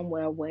reading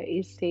somewhere where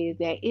it says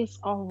that it's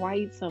all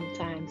right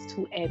sometimes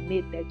to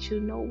admit that, you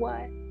know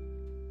what?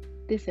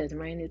 This has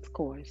ran its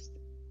course.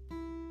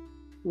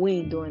 We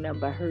ain't doing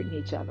nothing but hurting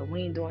each other.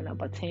 We ain't doing nothing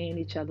but tearing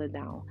each other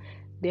down.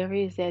 There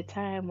is that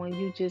time when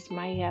you just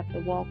might have to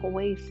walk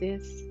away,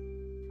 sis.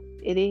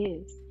 It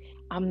is.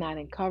 I'm not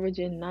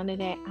encouraging none of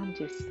that. I'm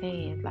just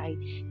saying, like,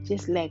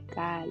 just let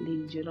God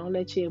lead you. Don't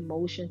let your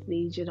emotions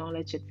lead you. Don't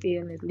let your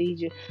feelings lead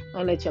you.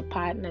 Don't let your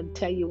partner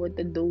tell you what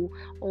to do.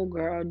 Oh,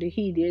 girl,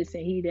 he this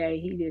and he that,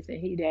 he this and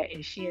he that,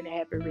 and she in a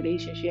happy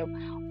relationship,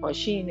 or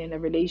she ain't in a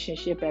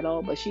relationship at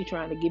all, but she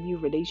trying to give you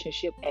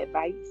relationship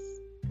advice.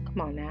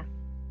 Come on now.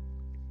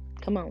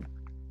 Come on.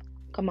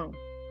 Come on.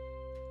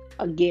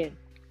 Again,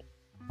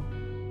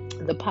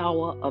 the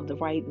power of the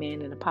right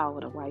man and the power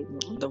of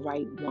the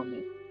right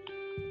woman.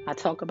 I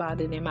talk about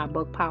it in my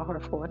book, Power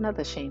for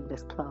another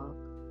shameless plug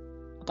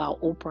about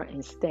Oprah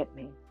and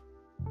Stepman.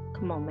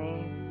 Come on,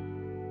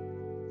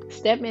 man.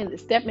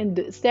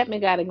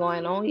 Stepman got it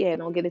going on. Yeah,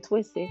 don't get it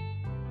twisted.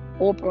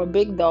 Oprah a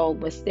big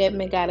dog, but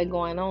Stepman got it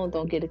going on.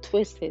 Don't get it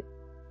twisted.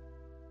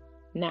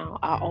 Now,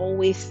 I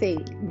always say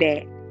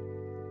that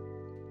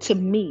to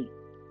me,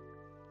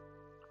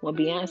 when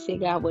Beyonce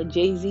got with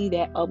Jay-Z,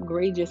 that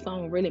Upgrade Your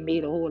Song really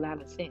made a whole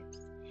lot of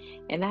sense.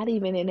 And not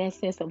even in that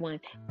sense of when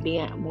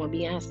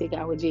Beyonce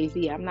got with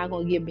Jay-Z. I'm not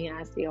going to give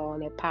Beyonce all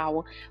that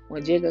power.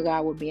 When Jigga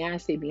got with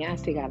Beyonce,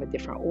 Beyonce got a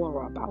different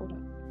aura about her.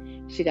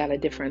 She got a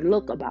different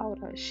look about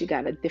her. She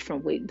got a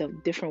different way, the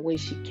different way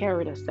she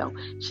carried herself.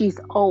 She's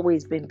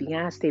always been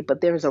Beyonce,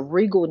 but there's a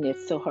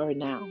regalness to her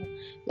now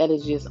that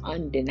is just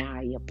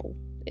undeniable.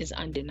 It's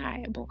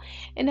undeniable.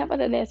 And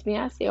nevertheless,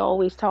 Beyonce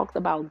always talked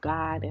about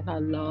God and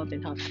her love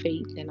and her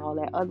faith and all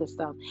that other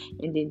stuff.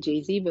 And then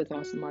Jay-Z was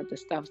on some other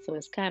stuff. So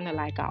it's kind of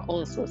like I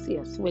also see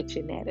a switch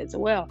in that as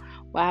well.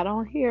 But I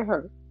don't hear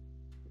her.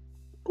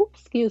 Oops,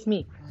 excuse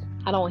me.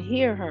 I don't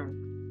hear her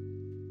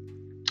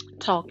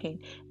talking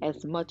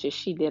as much as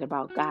she did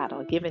about God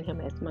or giving him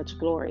as much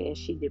glory as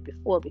she did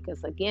before.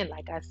 Because again,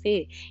 like I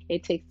said,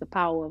 it takes the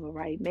power of a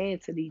right man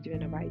to lead you in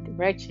the right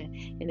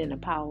direction, and then the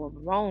power of a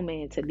wrong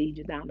man to lead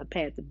you down the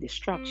path of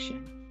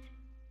destruction.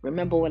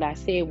 Remember what I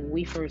said when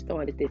we first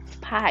started this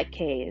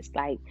podcast,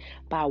 like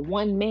by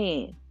one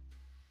man,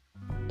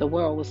 the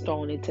world was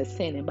thrown into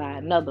sin, and by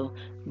another,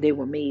 they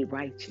were made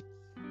righteous.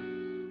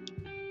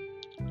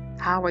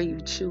 How are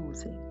you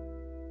choosing?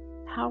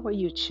 How are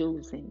you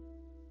choosing?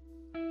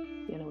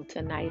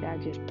 Tonight I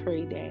just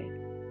pray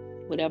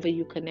that whatever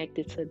you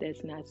connected to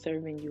that's not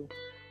serving you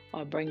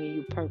or bringing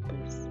you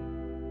purpose,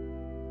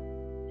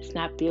 it's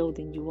not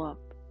building you up.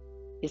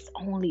 It's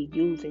only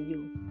using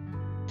you.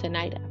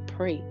 Tonight I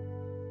pray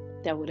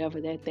that whatever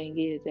that thing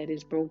is that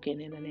is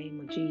broken in the name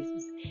of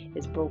Jesus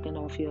is broken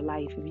off your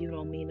life. If you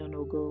don't mean them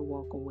no good,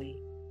 walk away.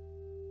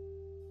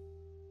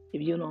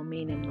 If you don't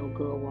mean them no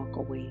good, walk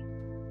away.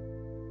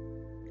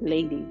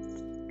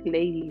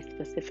 Ladies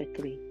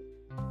specifically,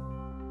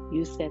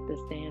 you set the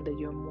standard.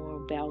 You're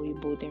more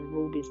valuable than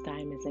rubies,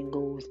 diamonds, and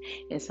golds.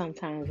 And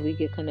sometimes we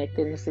get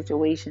connected in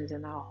situations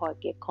and our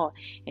heart get caught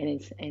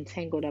and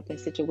entangled up in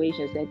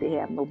situations that they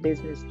have no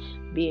business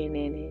being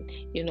in.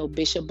 And,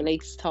 Bishop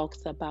Blake talks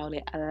about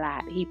it a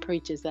lot. He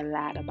preaches a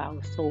lot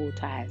about soul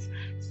ties.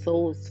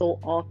 So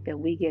often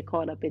we get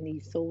caught up in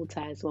these soul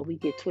ties where we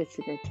get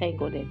twisted and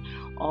tangled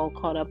and all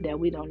caught up that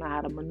we don't know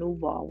how to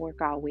maneuver or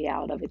work our way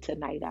out of it.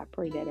 Tonight, I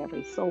pray that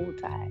every soul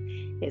tie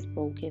is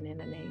broken in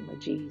the name of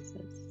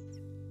Jesus.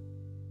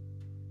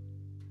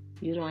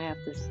 You don't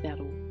have to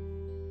settle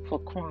for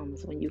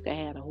crumbs when you can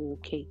have the whole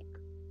cake.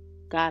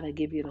 God will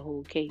give you the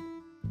whole cake.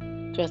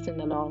 Trust in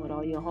the Lord with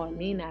all your heart.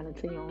 Lean not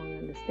into your own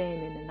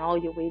understanding. In all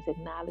your ways,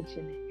 acknowledge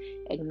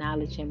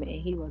Him, and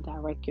He will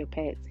direct your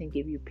paths and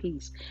give you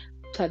peace.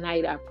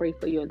 Tonight, I pray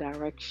for your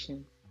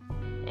direction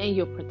and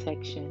your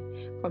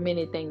protection from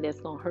anything that's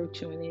going to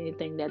hurt you and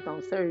anything that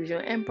don't serve you.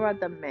 And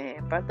brother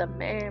man,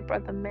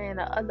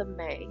 the other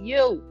man,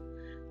 you,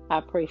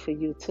 I pray for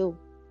you too.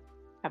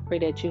 I pray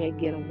that you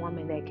get a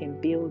woman that can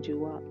build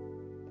you up.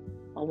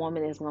 A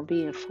woman that's going to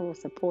be in full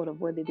support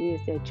of what it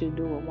is that you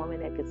do. A woman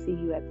that can see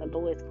you at the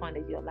lowest point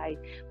of your life,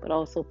 but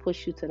also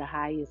push you to the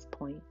highest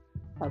point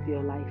of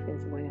your life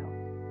as well.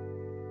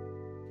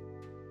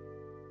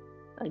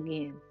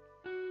 Again,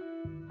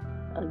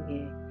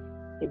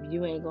 if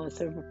you ain't going to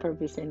serve a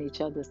purpose in each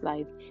other's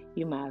life,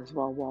 you might as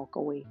well walk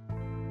away.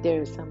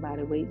 There is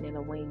somebody waiting in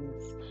the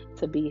wings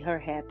to be her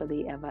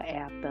happily ever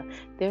after.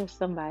 There's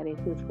somebody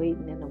who's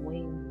waiting in the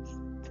wings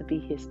to be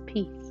his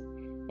peace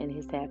and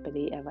his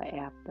happily ever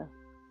after.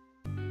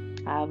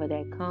 However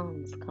that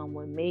comes, come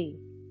with me.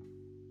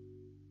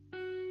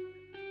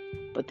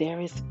 But there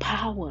is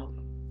power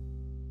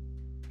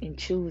in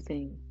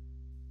choosing.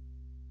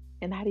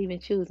 And not even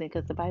choosing,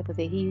 because the Bible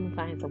says he who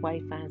finds a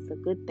wife finds a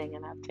good thing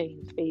and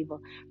obtains favor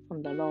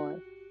from the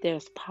Lord.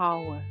 There's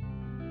power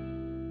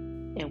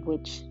in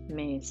which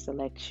man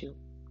selects you.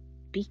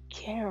 Be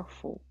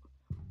careful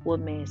what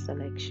man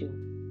selects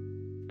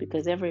you,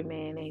 because every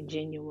man ain't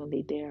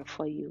genuinely there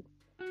for you.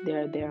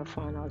 They're there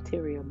for an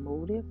ulterior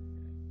motive.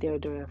 They're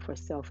there for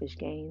selfish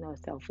gain or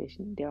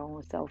their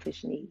own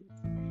selfish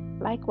needs.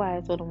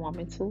 Likewise with a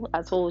woman too.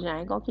 I told you I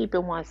ain't gonna keep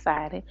it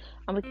one-sided.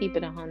 I'm gonna keep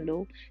it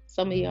 100.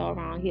 Some of y'all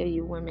around here,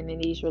 you women in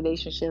these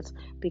relationships,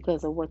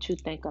 because of what you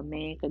think a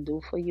man could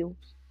do for you.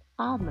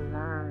 I've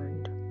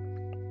learned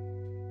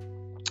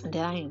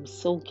that I am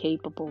so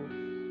capable.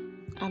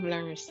 I've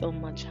learned so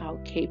much how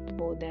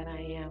capable that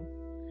I am.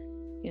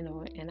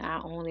 And I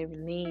only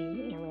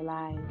lean and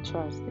rely and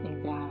trust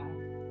in God.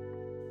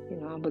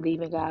 I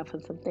believe in God for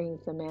some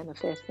things to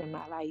manifest in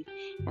my life.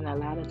 And a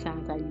lot of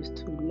times I used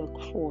to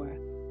look for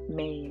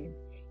man.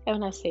 And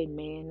when I say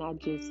man, not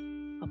just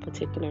a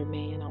particular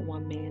man or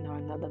one man or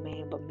another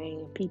man, but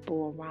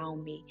people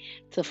around me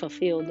to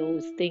fulfill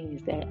those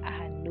things that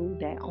I knew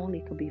that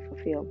only could be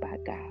fulfilled by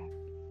God.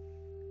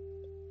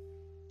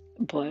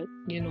 But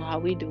you know how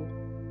we do.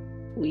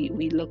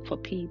 We look for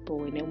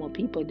people, and then when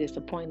people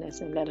disappoint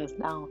us and let us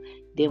down,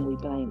 then we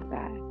blame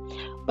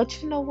God.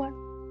 But you know what,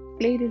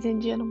 ladies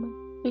and gentlemen,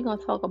 we're going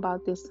to talk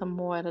about this some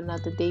more at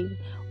another day.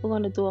 We're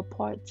going to do a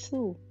part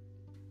 2,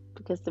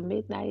 because the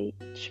midnight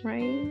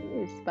train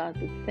is about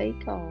to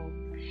take off.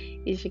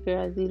 It's your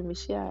girl, Zeta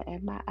Michelle,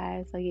 and my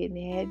eyes are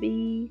getting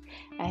heavy.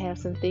 I have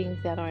some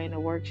things that are in the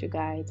works, you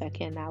guys. I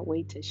cannot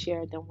wait to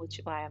share them with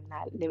you. I am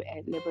not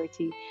at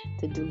liberty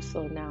to do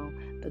so now.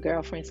 The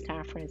Girlfriends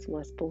Conference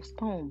was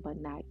postponed, but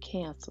not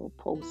canceled,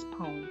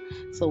 postponed.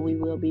 So we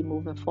will be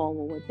moving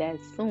forward with that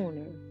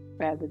sooner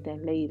rather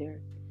than later.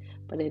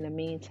 But in the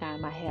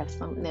meantime, I have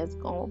something that's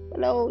going to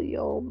blow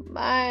your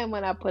mind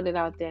when I put it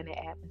out there in the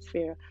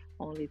atmosphere.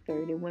 Only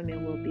 30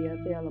 women will be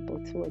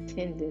available to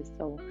attend this.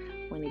 So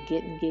when it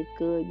get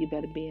good, you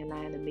better be in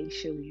line and make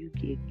sure you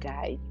get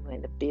God you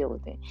in the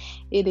building.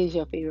 It is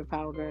your favorite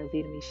power girl,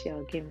 Zeta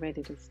Michelle, getting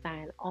ready to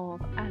sign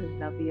off. I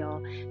love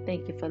y'all.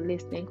 Thank you for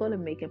listening. Go to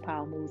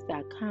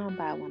makingpowermoves.com.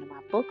 Buy one of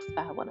my books.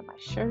 Buy one of my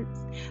shirts.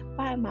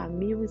 Buy my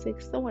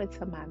music. Sow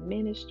into my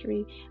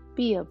ministry.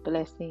 Be a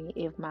blessing.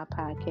 If my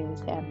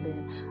podcast have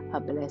been a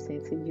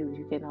blessing to you,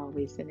 you can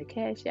always send a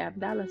cash app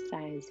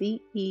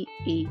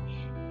 $ZEEDA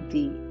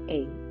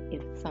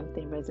if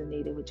something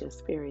resonated with your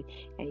spirit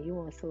and you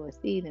want to sow a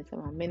seed into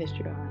my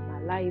ministry or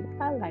my life.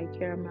 I like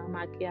caramel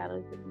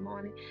macchiatos in the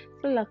morning.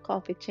 So like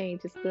coffee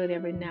change is good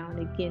every now and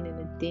again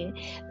and then.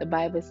 The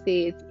Bible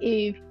says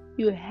if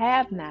you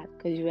have not,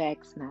 because you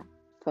ask not.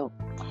 So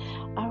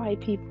all right,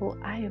 people,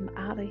 I am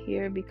out of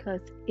here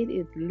because it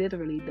is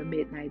literally the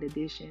midnight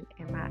edition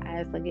and my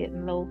eyes are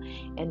getting low.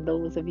 And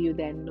those of you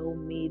that know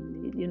me,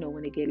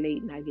 when it get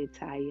late and I get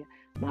tired,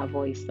 my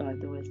voice starts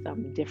doing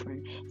something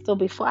different. So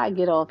before I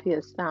get on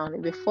here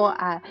sounding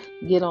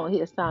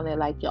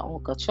like your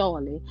Uncle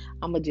Charlie,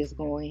 I'm going to just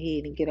go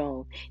ahead and get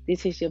on.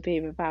 This is your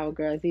favorite power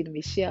girl, Zeta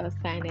Michelle,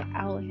 signing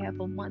out. Have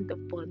a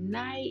wonderful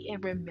night.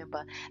 And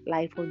remember,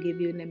 life will give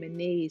you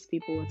lemonades.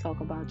 People will talk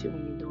about you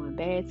when you're doing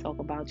bad, talk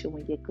about you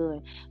when you're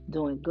good,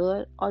 doing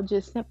good, or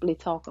just simply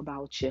talk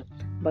about you.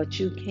 But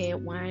you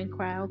can't whine,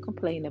 cry, or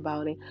complain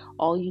about it.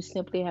 All you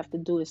simply have to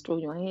do is throw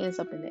your hands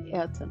up in the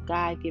air to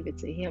God, give it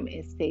to Him,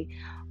 and say,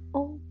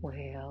 oh,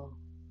 well.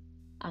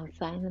 I'm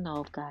signing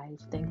off,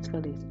 guys. Thanks for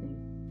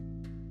listening.